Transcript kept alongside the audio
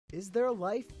Is there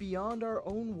life beyond our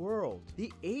own world? The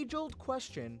age-old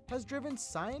question has driven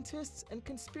scientists and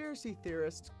conspiracy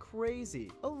theorists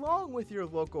crazy, along with your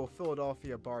local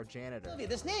Philadelphia bar janitor. Sylvia,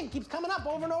 this name keeps coming up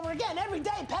over and over again. Every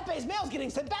day, Pepe's mail's getting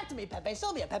sent back to me. Pepe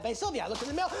Sylvia, Pepe Sylvia. I look in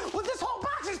the mail, well, this whole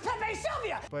box is Pepe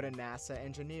Sylvia! But a NASA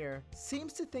engineer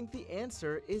seems to think the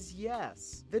answer is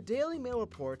yes. The Daily Mail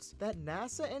reports that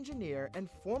NASA engineer and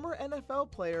former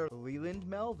NFL player Leland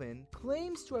Melvin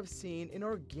claims to have seen an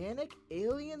organic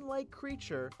alien-like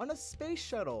creature on a space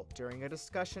shuttle during a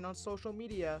discussion on social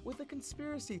media with a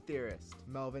conspiracy theorist.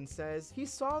 Melvin says he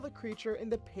saw the creature in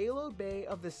the payload bay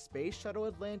of the Space Shuttle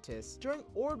Atlantis during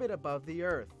orbit above the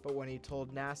Earth, but when he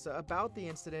told NASA about the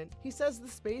incident, he says the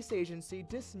space agency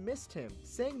dismissed him,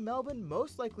 saying Melvin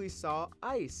most likely saw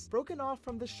ice broken off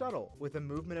from the shuttle, with the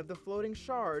movement of the floating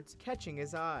shards catching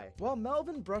his eye. While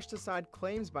Melvin brushed aside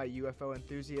claims by UFO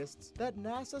enthusiasts that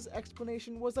NASA's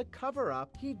explanation was a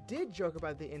cover-up, he did joke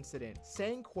about the incident,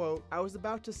 saying, quote, "I was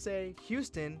about to say,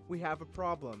 Houston, we have a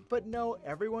problem. But no,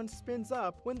 everyone spins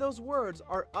up when those words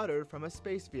are uttered from a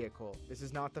space vehicle." This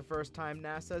is not the first time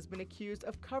NASA has been accused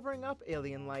of covering up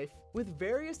alien life, with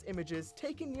various images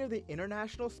taken near the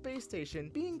International Space Station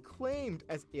being claimed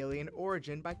as alien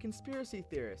origin by conspiracy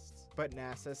theorists. But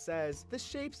NASA says the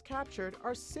shapes captured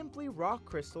are simply rock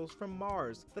crystals from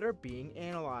Mars that are being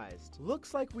analyzed.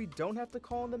 Looks like we don't have to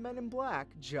call in the Men in Black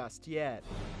just yet.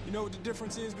 You know what the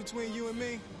difference is between you and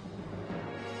me?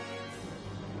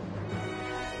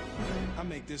 I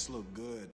make this look good.